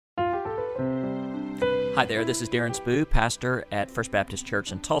Hi there, this is Darren Spoo, pastor at First Baptist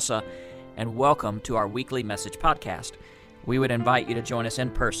Church in Tulsa, and welcome to our weekly message podcast. We would invite you to join us in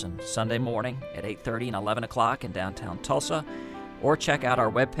person Sunday morning at 8:30 and 11 o'clock in downtown Tulsa, or check out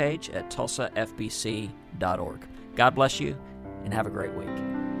our webpage at tulsafbc.org. God bless you, and have a great week.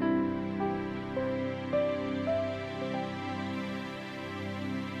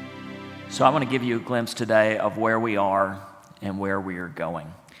 So I want to give you a glimpse today of where we are and where we are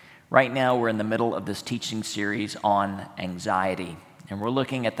going. Right now, we're in the middle of this teaching series on anxiety, and we're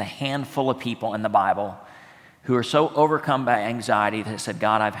looking at the handful of people in the Bible who are so overcome by anxiety that they said,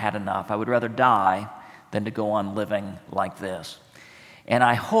 God, I've had enough. I would rather die than to go on living like this. And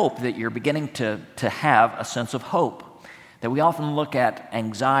I hope that you're beginning to have a sense of hope, that we often look at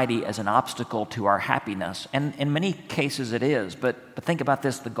anxiety as an obstacle to our happiness, and in many cases it is, but think about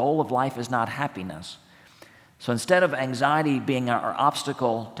this, the goal of life is not happiness. So instead of anxiety being our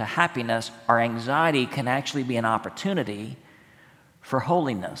obstacle to happiness, our anxiety can actually be an opportunity for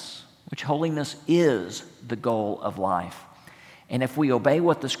holiness, which holiness is the goal of life. And if we obey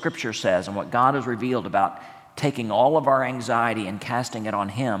what the Scripture says and what God has revealed about taking all of our anxiety and casting it on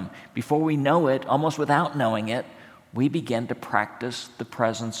Him, before we know it, almost without knowing it, we begin to practice the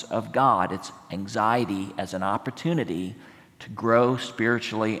presence of God. It's anxiety as an opportunity to grow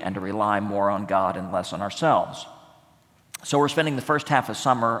spiritually and to rely more on God and less on ourselves. So we're spending the first half of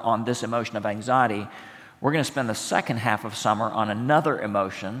summer on this emotion of anxiety. We're going to spend the second half of summer on another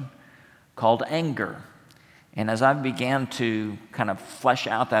emotion called anger. And as I began to kind of flesh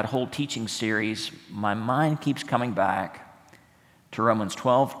out that whole teaching series, my mind keeps coming back to Romans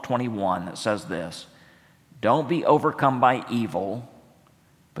 12:21 that says this, don't be overcome by evil,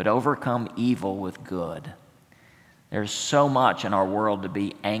 but overcome evil with good. There's so much in our world to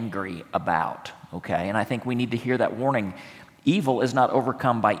be angry about, okay? And I think we need to hear that warning. Evil is not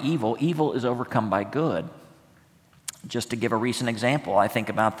overcome by evil. Evil is overcome by good. Just to give a recent example, I think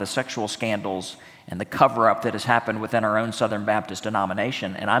about the sexual scandals and the cover-up that has happened within our own Southern Baptist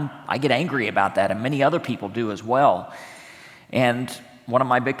denomination. And I get angry about that, and many other people do as well. And one of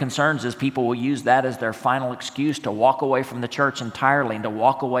my big concerns is people will use that as their final excuse to walk away from the church entirely and to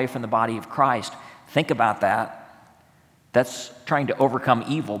walk away from the body of Christ. Think about that. That's trying to overcome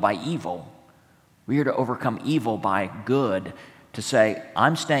evil by evil. We are to overcome evil by good, to say,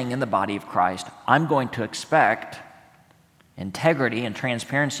 I'm staying in the body of Christ. I'm going to expect integrity and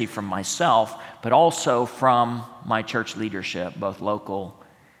transparency from myself, but also from my church leadership, both local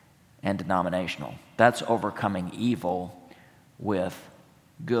and denominational. That's overcoming evil with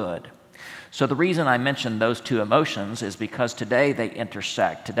good. So the reason I mentioned those two emotions is because today they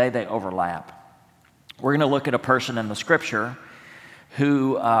intersect, today they overlap. We're going to look at a person in the Scripture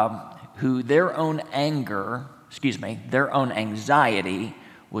who their own anxiety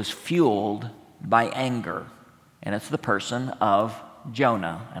was fueled by anger. And it's the person of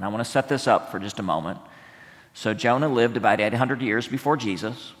Jonah. And I want to set this up for just a moment. So Jonah lived about 800 years before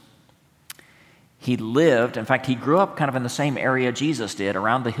Jesus. He grew up kind of in the same area Jesus did,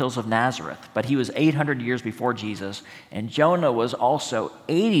 around the hills of Nazareth. But he was 800 years before Jesus. And Jonah was also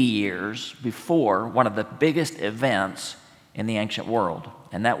 80 years before one of the biggest events in the ancient world.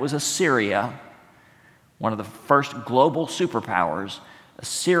 And that was Assyria, one of the first global superpowers.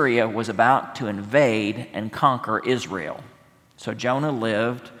 Assyria was about to invade and conquer Israel. So Jonah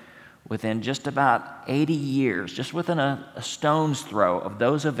lived within just about 80 years, just within a stone's throw of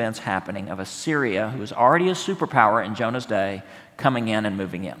those events happening, of Assyria, who was already a superpower in Jonah's day, coming in and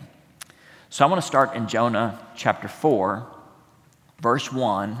moving in. So I want to start in Jonah chapter 4, verse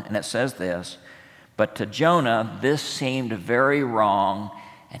 1, and it says this, but to Jonah this seemed very wrong,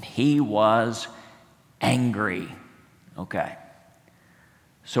 and he was angry. Okay.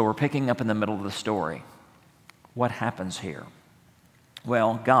 So we're picking up in the middle of the story. What happens here?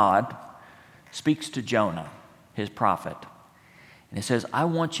 Well, God speaks to Jonah, his prophet, and he says, I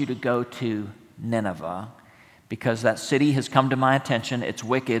want you to go to Nineveh because that city has come to my attention. It's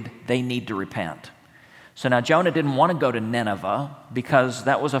wicked. They need to repent. So now Jonah didn't want to go to Nineveh because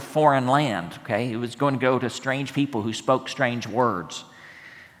that was a foreign land, okay? He was going to go to strange people who spoke strange words.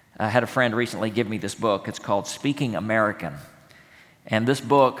 I had a friend recently give me this book. It's called Speaking American. And this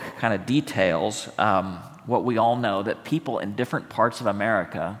book kind of details what we all know, that people in different parts of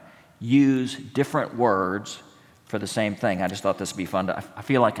America use different words for the same thing. I just thought this would be fun. I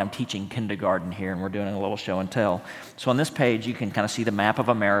feel like I'm teaching kindergarten here, and we're doing a little show and tell. So on this page, you can kind of see the map of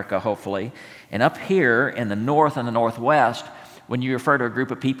America, hopefully. And up here in the north and the northwest, when you refer to a group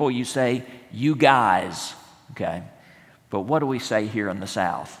of people, you say, you guys, okay? But what do we say here in the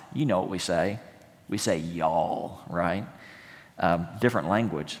south? You know what we say. We say y'all, right? different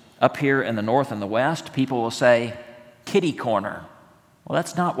language. Up here in the north and the west, people will say kitty corner. Well,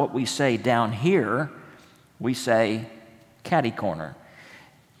 that's not what we say down here. We say catty corner.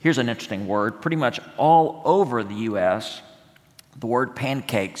 Here's an interesting word. Pretty much all over the U.S., the word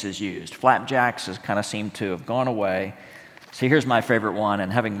pancakes is used. Flapjacks has kind of seemed to have gone away. So here's my favorite one,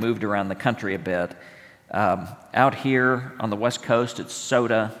 and having moved around the country a bit, out here on the West Coast, it's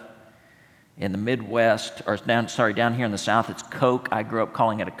soda. In the Midwest, down here in the South, it's Coke. I grew up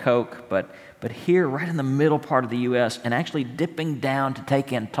calling it a Coke, but here, right in the middle part of the U.S., and actually dipping down to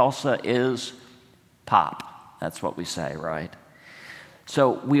take in Tulsa is pop. That's what we say, right?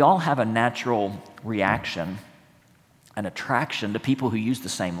 So we all have a natural reaction, an attraction to people who use the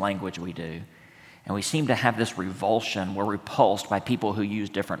same language we do. And we seem to have this revulsion. We're repulsed by people who use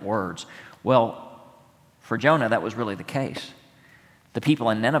different words. Well, for Jonah, that was really the case. The people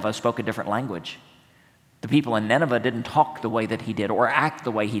in Nineveh spoke a different language. The people in Nineveh didn't talk the way that he did, or act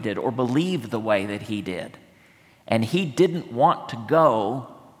the way he did, or believe the way that he did. And he didn't want to go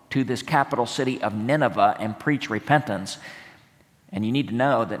to this capital city of Nineveh and preach repentance. And you need to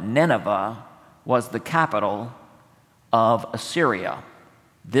know that Nineveh was the capital of Assyria.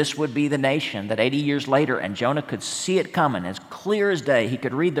 This would be the nation that 80 years later, and Jonah could see it coming as clear as day. He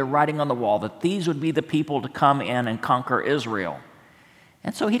could read the writing on the wall that these would be the people to come in and conquer Israel.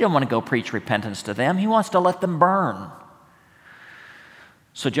 And so he didn't want to go preach repentance to them. He wants to let them burn.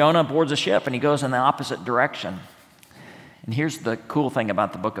 So Jonah boards a ship and he goes in the opposite direction. And here's the cool thing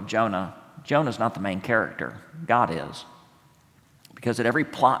about the book of Jonah. Jonah's not the main character. God is. Because at every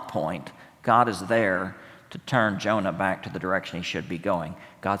plot point, God is there to turn Jonah back to the direction he should be going.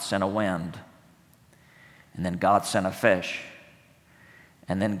 God sent a wind. And then God sent a fish.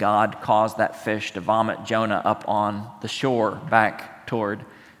 And then God caused that fish to vomit Jonah up on the shore back toward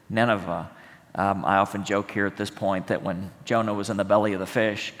Nineveh. I often joke here at this point that when Jonah was in the belly of the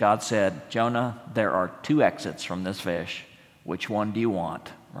fish, God said, Jonah, there are 2 exits from this fish. Which one do you want?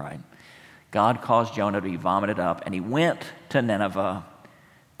 Right? God caused Jonah to be vomited up, and he went to Nineveh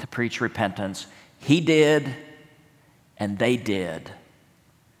to preach repentance. He did, and they did.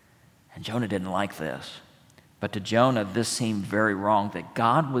 And Jonah didn't like this. But to Jonah, this seemed very wrong, that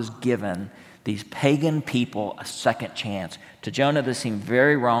God was given these pagan people a second chance. To Jonah, this seemed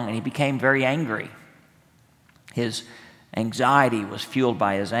very wrong, and he became very angry. His anxiety was fueled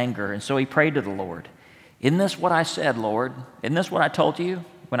by his anger, and so he prayed to the Lord. Isn't this what I said, Lord? Isn't this what I told you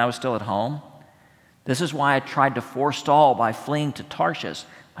when I was still at home? This is why I tried to forestall by fleeing to Tarshish.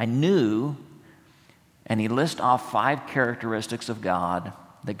 I knew, and he lists off 5 characteristics of God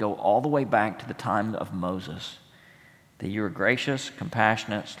that go all the way back to the time of Moses. That you are gracious,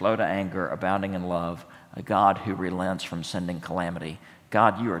 compassionate, slow to anger, abounding in love, a God who relents from sending calamity.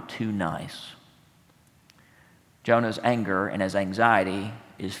 God, you are too nice. Jonah's anger and his anxiety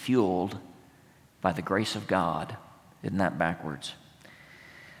is fueled by the grace of God. Isn't that backwards?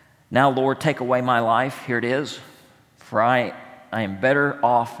 Now, Lord, take away my life. Here it is. For I am better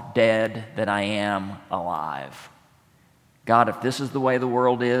off dead than I am alive. God, if this is the way the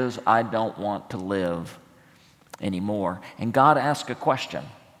world is, I don't want to live anymore. And God asks a question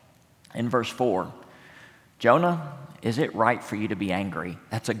in verse 4. Jonah, is it right for you to be angry?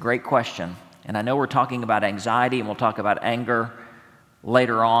 That's a great question. And I know we're talking about anxiety and we'll talk about anger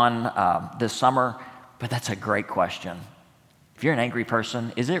later on this summer, but that's a great question. If you're an angry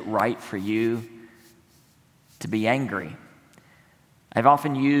person, is it right for you to be angry? I've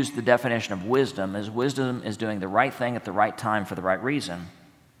often used the definition of wisdom as wisdom is doing the right thing at the right time for the right reason.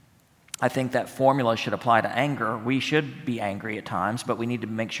 I think that formula should apply to anger. We should be angry at times, but we need to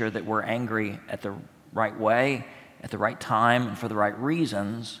make sure that we're angry at the right way, at the right time, and for the right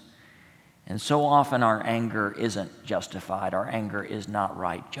reasons. And so often our anger isn't justified. Our anger is not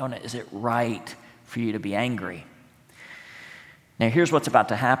right. Jonah, is it right for you to be angry? Now here's what's about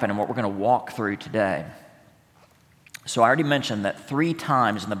to happen and what we're going to walk through today. So I already mentioned that 3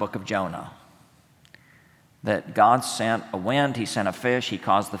 times in the book of Jonah that God sent a wind, he sent a fish, he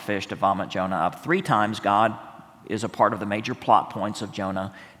caused the fish to vomit Jonah up. 3 times God is a part of the major plot points of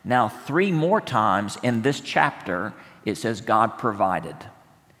Jonah. Now 3 more times in this chapter it says God provided.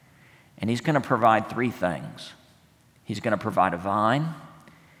 And he's going to provide 3 things. He's going to provide a vine,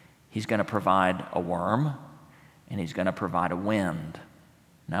 he's going to provide a worm, and he's going to provide a wind.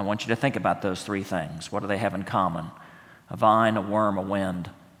 Now I want you to think about those 3 things. What do they have in common? A vine, a worm, a wind.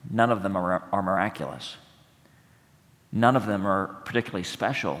 None of them are miraculous. None of them are particularly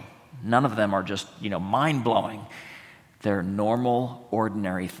special. None of them are just, mind-blowing. They're normal,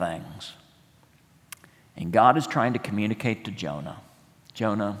 ordinary things. And God is trying to communicate to Jonah,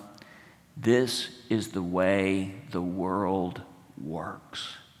 this is the way the world works.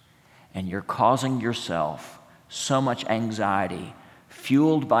 And you're causing yourself so much anxiety,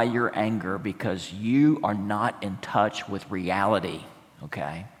 fueled by your anger, because you are not in touch with reality,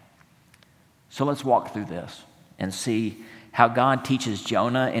 okay? So let's walk through this and see how God teaches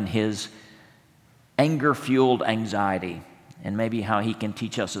Jonah in his anger-fueled anxiety, and maybe how he can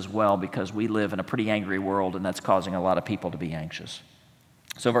teach us as well, because we live in a pretty angry world, and that's causing a lot of people to be anxious.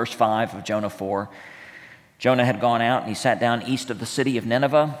 So verse 5 of Jonah 4, Jonah had gone out and he sat down east of the city of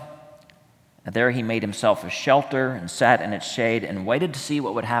Nineveh. And there he made himself a shelter and sat in its shade and waited to see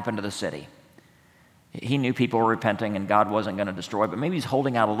what would happen to the city. He knew people were repenting and God wasn't going to destroy, but maybe he's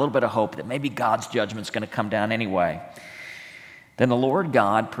holding out a little bit of hope that maybe God's judgment's going to come down anyway. Then the Lord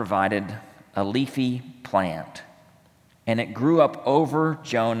God provided a leafy plant, and it grew up over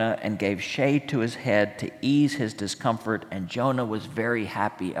Jonah and gave shade to his head to ease his discomfort, and Jonah was very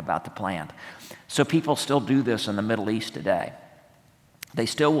happy about the plant. So people still do this in the Middle East today. They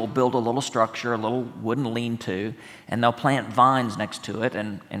still will build a little structure, a little wooden lean-to, and they'll plant vines next to it,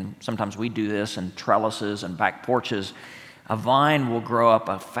 and sometimes we do this in trellises and back porches. A vine will grow up,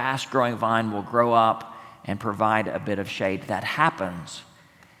 a fast-growing vine will grow up and provide a bit of shade. That happens.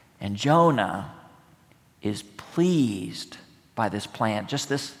 And Jonah is pleased by this plant, just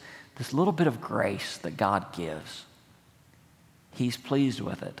this little bit of grace that God gives. He's pleased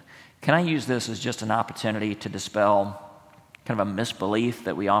with it. Can I use this as just an opportunity to dispel kind of a misbelief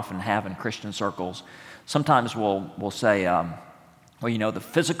that we often have in Christian circles? Sometimes we'll say, well, you know, the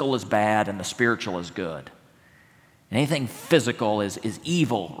physical is bad and the spiritual is good. And anything physical is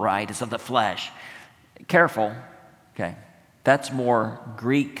evil, right? It's of the flesh. Careful, okay? That's more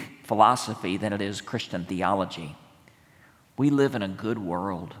Greek philosophy than it is Christian theology. We live in a good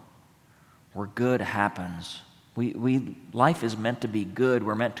world where good happens. Life is meant to be good.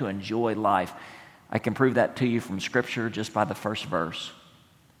 We're meant to enjoy life. I can prove that to you from Scripture just by the first verse.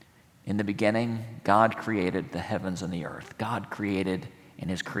 In the beginning, God created the heavens and the earth. God created, and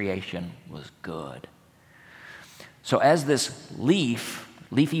his creation was good. So as this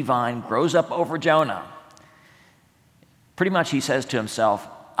leafy vine grows up over Jonah, pretty much he says to himself,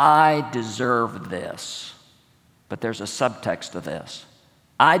 I deserve this. But there's a subtext to this.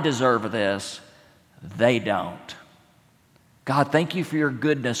 I deserve this, they don't. God, thank you for your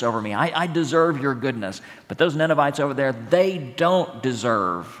goodness over me. I deserve your goodness. But those Ninevites over there, they don't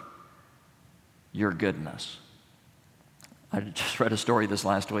deserve your goodness. I just read a story this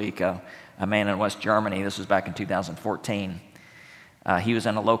last week. A man in West Germany, this was back in 2014. He was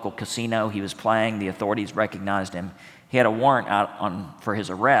in a local casino. He was playing. The authorities recognized him. He had a warrant out for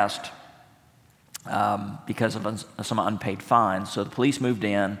his arrest because of some unpaid fines. So the police moved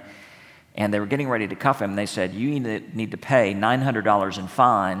in, and they were getting ready to cuff him. They said, you need to pay $900 in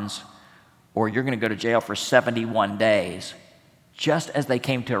fines, or you're going to go to jail for 71 days. Just as they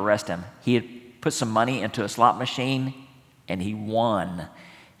came to arrest him, he had put some money into a slot machine, and he won.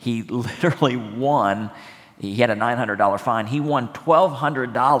 He literally won. He had a $900 fine. He won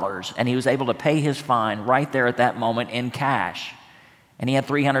 $1,200, and he was able to pay his fine right there at that moment in cash. And he had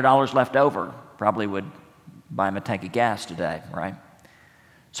 $300 left over. Probably would buy him a tank of gas today, right?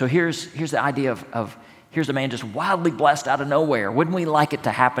 So here's the idea of here's a man just wildly blessed out of nowhere. Wouldn't we like it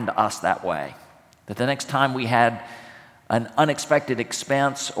to happen to us that way? That the next time we had an unexpected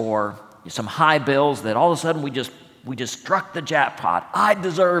expense or some high bills, that all of a sudden we just struck the jackpot. I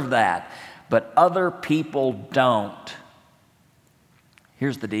deserve that. But other people don't.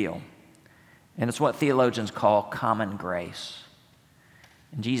 Here's the deal. And it's what theologians call common grace.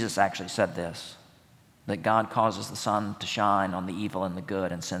 And Jesus actually said this, that God causes the sun to shine on the evil and the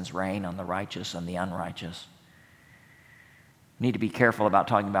good and sends rain on the righteous and the unrighteous. We need to be careful about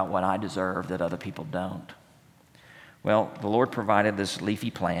talking about what I deserve that other people don't. Well, the Lord provided this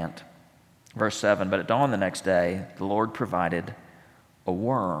leafy plant. Verse 7, but at dawn the next day, the Lord provided a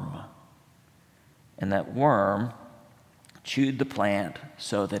worm. And that worm chewed the plant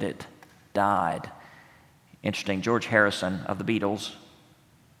so that it died. Interesting, George Harrison of the Beatles,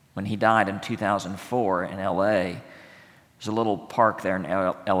 when he died in 2004 in L.A., there's a little park there in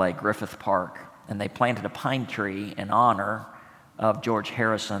L.A., Griffith Park, and they planted a pine tree in honor of George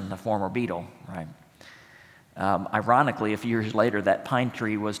Harrison, the former Beatle, right? Ironically, a few years later, that pine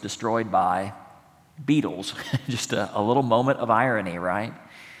tree was destroyed by beetles. Just a little moment of irony, right?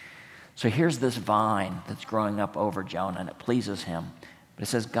 So here's this vine that's growing up over Jonah, and it pleases him. But it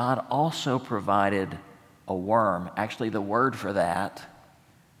says God also provided a worm. Actually, the word for that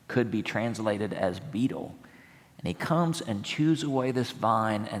could be translated as beetle. And he comes and chews away this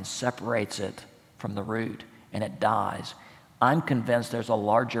vine and separates it from the root, and it dies. I'm convinced there's a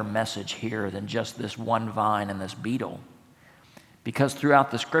larger message here than just this one vine and this beetle. Because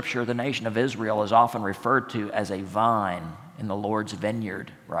throughout the scripture, the nation of Israel is often referred to as a vine in the Lord's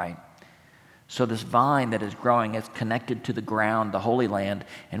vineyard, right? So this vine that is growing is connected to the ground, the Holy Land,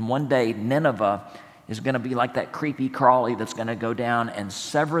 and one day Nineveh is going to be like that creepy crawly that's going to go down and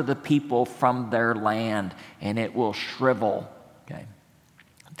sever the people from their land, and it will shrivel, okay?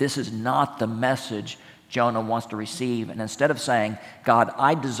 This is not the message Jonah wants to receive, and instead of saying, God,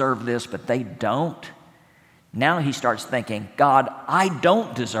 I deserve this, but they don't, now he starts thinking, God, I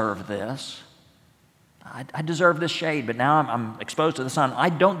don't deserve this. I deserve this shade, but now I'm exposed to the sun. I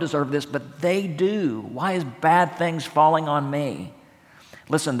don't deserve this, but they do. Why is bad things falling on me?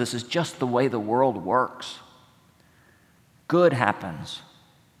 Listen, this is just the way the world works. Good happens.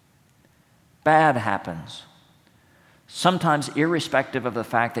 Bad happens. Sometimes irrespective of the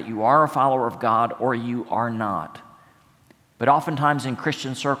fact that you are a follower of God or you are not. But oftentimes in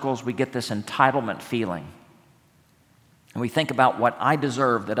Christian circles, we get this entitlement feeling. And we think about what I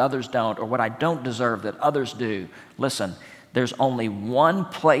deserve that others don't, or what I don't deserve that others do. Listen, there's only one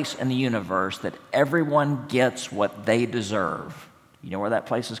place in the universe that everyone gets what they deserve. You know where that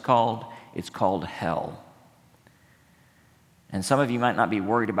place is called? It's called hell. And some of you might not be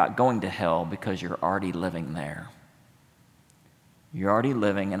worried about going to hell because you're already living there. You're already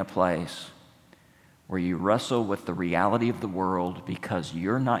living in a place where you wrestle with the reality of the world because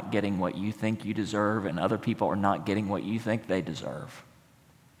you're not getting what you think you deserve and other people are not getting what you think they deserve.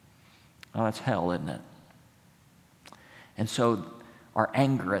 Oh, that's hell, isn't it? And so our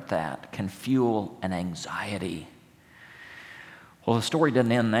anger at that can fuel an anxiety. Well, the story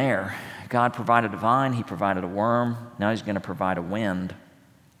doesn't end there. God provided a vine, he provided a worm, now he's going to provide a wind.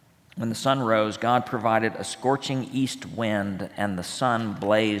 When the sun rose, God provided a scorching east wind, and the sun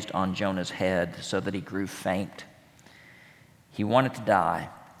blazed on Jonah's head so that he grew faint. He wanted to die.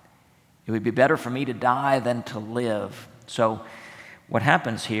 It would be better for me to die than to live. So what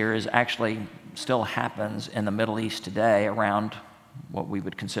happens here is actually still happens in the Middle East today around what we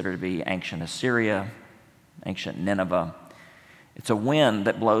would consider to be ancient Assyria, ancient Nineveh. It's a wind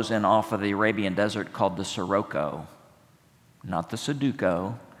that blows in off of the Arabian desert called the Sirocco, not the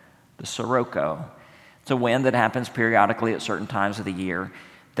Sudoku, the Sirocco. It's a wind that happens periodically at certain times of the year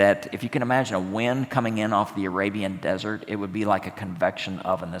that if you can imagine a wind coming in off the Arabian desert, it would be like a convection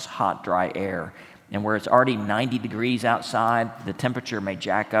oven, this hot, dry air. And where it's already 90 degrees outside, the temperature may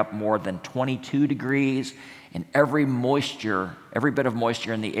jack up more than 22 degrees, and every bit of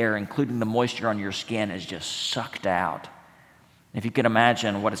moisture in the air, including the moisture on your skin, is just sucked out. If you can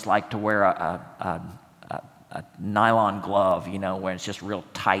imagine what it's like to wear a nylon glove, where it's just real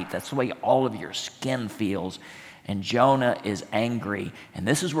tight. That's the way all of your skin feels. And Jonah is angry. And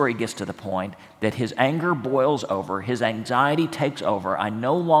this is where he gets to the point that his anger boils over, his anxiety takes over. I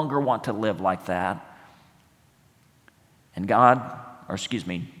no longer want to live like that. And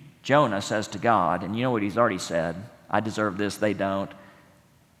Jonah says to God, and you know what he's already said, I deserve this, they don't.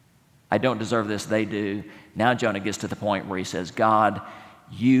 I don't deserve this, they do. Now Jonah gets to the point where he says, God,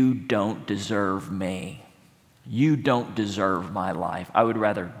 you don't deserve me. You don't deserve my life. I would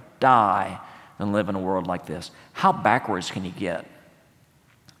rather die than live in a world like this. How backwards can you get?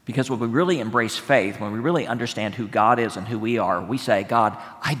 Because when we really embrace faith, when we really understand who God is and who we are, we say, God,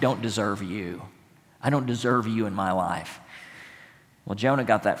 I don't deserve you. I don't deserve you in my life. Well, Jonah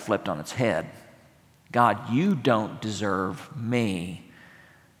got that flipped on its head. God, you don't deserve me.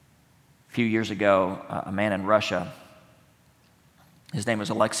 A few years ago, a man in Russia, his name was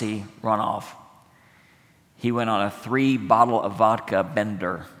Alexei Ronov. He went on a 3-bottle of vodka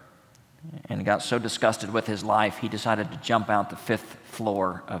bender and got so disgusted with his life, he decided to jump out the 5th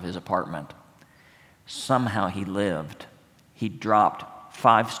floor of his apartment. Somehow he lived. He dropped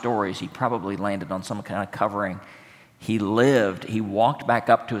 5 stories. He probably landed on some kind of covering. He lived. He walked back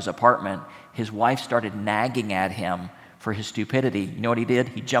up to his apartment. His wife started nagging at him for his stupidity. You know what he did?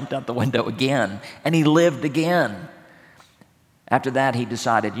 He jumped out the window again, and he lived again. After that, he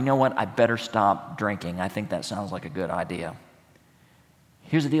decided, you know what, I better stop drinking. I think that sounds like a good idea.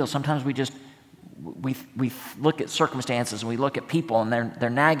 Here's the deal. Sometimes we look at circumstances and we look at people and they're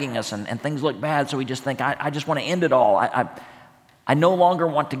nagging us and things look bad, so we just think, I just want to end it all. I no longer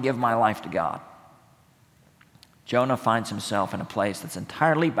want to give my life to God. Jonah finds himself in a place that's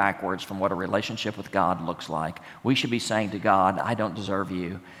entirely backwards from what a relationship with God looks like. We should be saying to God, I don't deserve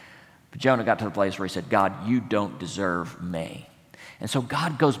you. But Jonah got to the place where he said, God, you don't deserve me. And so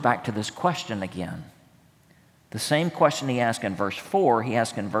God goes back to this question again. The same question he asked in verse 4, he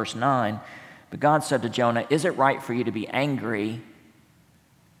asked in verse 9. But God said to Jonah, is it right for you to be angry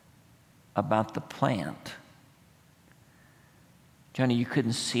about the plant? Jonah, you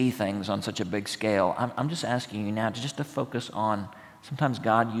couldn't see things on such a big scale. I'm just asking you now just to focus on, sometimes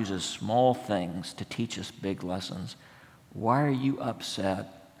God uses small things to teach us big lessons. Why are you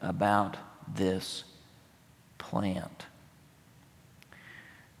upset about this plant?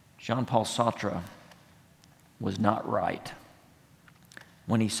 Jean-Paul Sartre was not right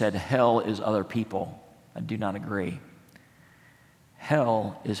when he said hell is other people. I do not agree.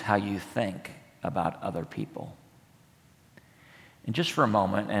 Hell is how you think about other people. And just for a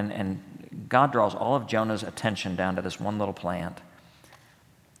moment, and God draws all of Jonah's attention down to this one little plant.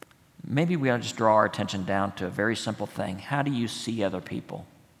 Maybe we ought to just draw our attention down to a very simple thing. How do you see other people?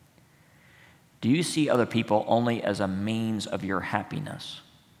 Do you see other people only as a means of your happiness?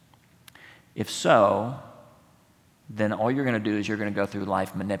 If so, then all you're going to do is you're going to go through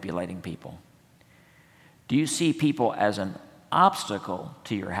life manipulating people. Do you see people as an obstacle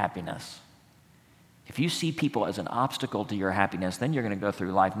to your happiness? If you see people as an obstacle to your happiness, then you're going to go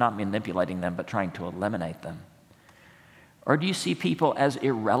through life not manipulating them, but trying to eliminate them. Or do you see people as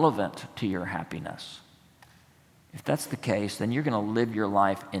irrelevant to your happiness? If that's the case, then you're going to live your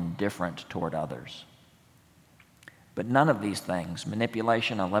life indifferent toward others. But none of these things,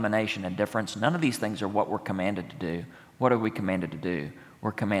 manipulation, elimination, indifference, none of these things are what we're commanded to do. What are we commanded to do?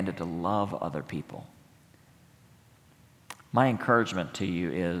 We're commanded to love other people. My encouragement to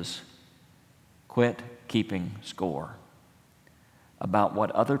you is quit keeping score about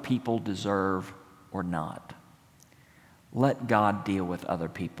what other people deserve or not. Let God deal with other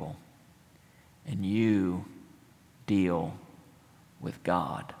people, and you deal with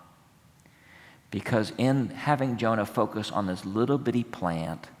God. Because in having Jonah focus on this little bitty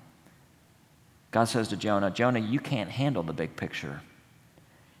plant, God says to Jonah, Jonah, you can't handle the big picture.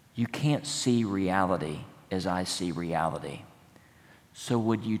 You can't see reality as I see reality. So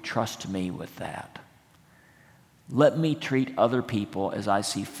would you trust me with that? Let me treat other people as I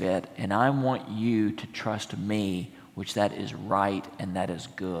see fit, and I want you to trust me, which that is right and that is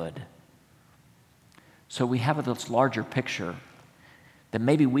good. So we have this larger picture that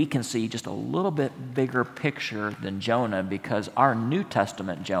maybe we can see just a little bit bigger picture than Jonah, because our New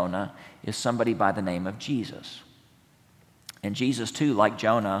Testament Jonah is somebody by the name of Jesus. And Jesus, too, like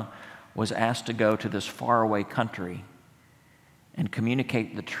Jonah, was asked to go to this faraway country and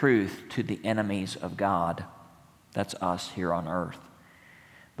communicate the truth to the enemies of God. That's us here on earth.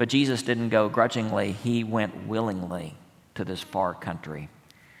 But Jesus didn't go grudgingly. He went willingly to this far country.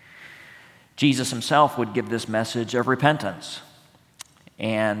 Jesus himself would give this message of repentance.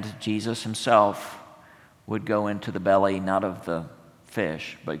 And Jesus himself would go into the belly, not of the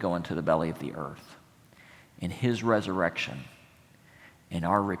fish, but go into the belly of the earth. In his resurrection, in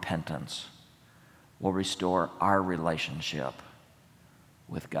our repentance, will restore our relationship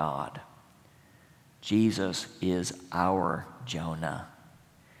with God. Jesus is our Jonah.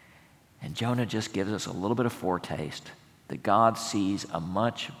 And Jonah just gives us a little bit of foretaste that God sees a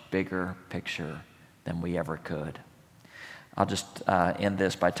much bigger picture than we ever could. I'll just end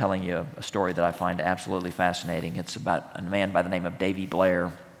this by telling you a story that I find absolutely fascinating. It's about a man by the name of Davy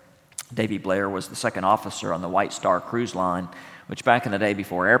Blair. Davy Blair was the second officer on the White Star cruise line, which back in the day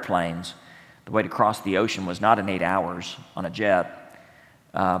before airplanes, the way to cross the ocean was not in 8 hours on a jet,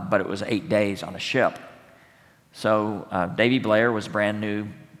 but it was 8 days on a ship. So Davy Blair was a brand new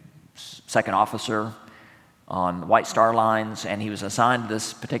second officer on White Star Lines, and he was assigned to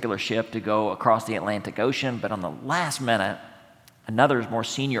this particular ship to go across the Atlantic Ocean. But on the last minute, another more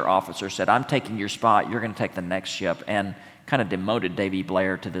senior officer said, I'm taking your spot, you're going to take the next ship, and kind of demoted Davy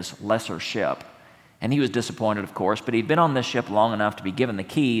Blair to this lesser ship. And he was disappointed, of course, but he'd been on this ship long enough to be given the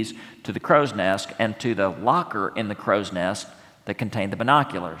keys to the crow's nest and to the locker in the crow's nest that contained the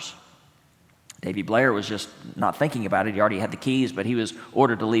binoculars. Davy Blair was just not thinking about it. He already had the keys, but he was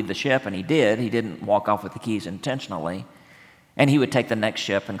ordered to leave the ship, and he did. He didn't walk off with the keys intentionally. And he would take the next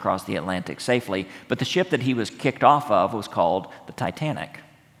ship and cross the Atlantic safely. But the ship that he was kicked off of was called the Titanic.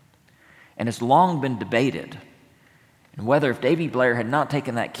 And it's long been debated and whether if Davy Blair had not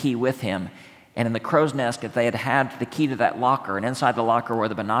taken that key with him, and in the crow's nest, if they had had the key to that locker, and inside the locker were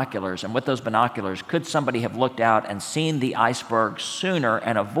the binoculars, and with those binoculars, could somebody have looked out and seen the iceberg sooner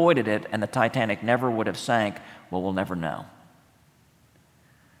and avoided it, and the Titanic never would have sank? Well, we'll never know.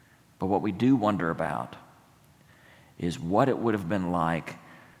 But what we do wonder about is what it would have been like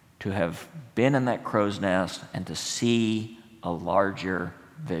to have been in that crow's nest and to see a larger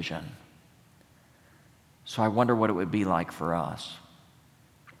vision. So I wonder what it would be like for us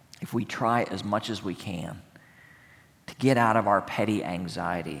if we try as much as we can to get out of our petty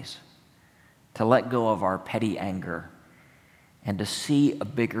anxieties, to let go of our petty anger, and to see a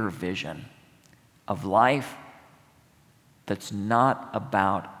bigger vision of life that's not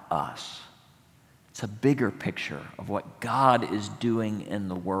about us. It's a bigger picture of what God is doing in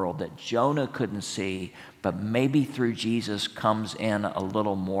the world that Jonah couldn't see, but maybe through Jesus comes in a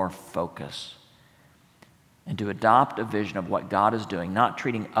little more focus. And to adopt a vision of what God is doing, not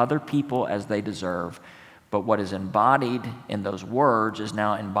treating other people as they deserve, but what is embodied in those words is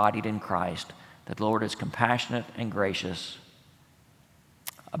now embodied in Christ, that the Lord is compassionate and gracious,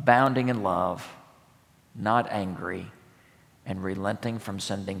 abounding in love, not angry, and relenting from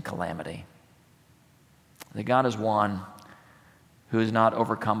sending calamity. That God is one who is not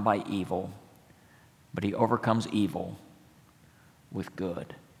overcome by evil, but he overcomes evil with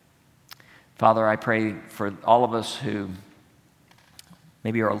good. Father, I pray for all of us who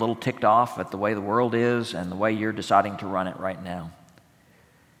maybe are a little ticked off at the way the world is and the way you're deciding to run it right now.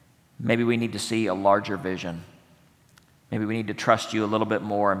 Maybe we need to see a larger vision. Maybe we need to trust you a little bit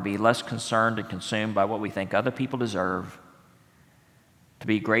more and be less concerned and consumed by what we think other people deserve, to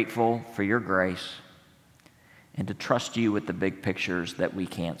be grateful for your grace, and to trust you with the big pictures that we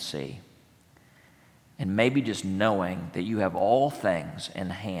can't see. And maybe just knowing that you have all things in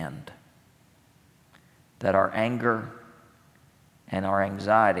hand, that our anger and our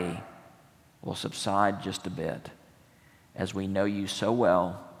anxiety will subside just a bit as we know you so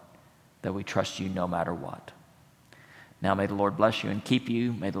well that we trust you no matter what. Now may the Lord bless you and keep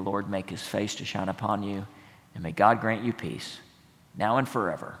you. May the Lord make his face to shine upon you. And may God grant you peace, now and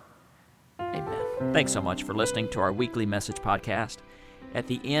forever. Amen. Thanks so much for listening to our weekly message podcast. At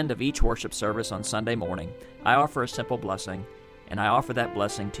the end of each worship service on Sunday morning, I offer a simple blessing, and I offer that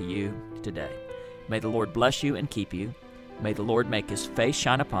blessing to you today. May the Lord bless you and keep you. May the Lord make his face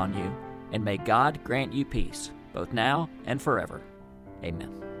shine upon you, and may God grant you peace, both now and forever.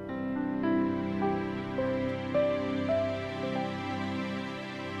 Amen.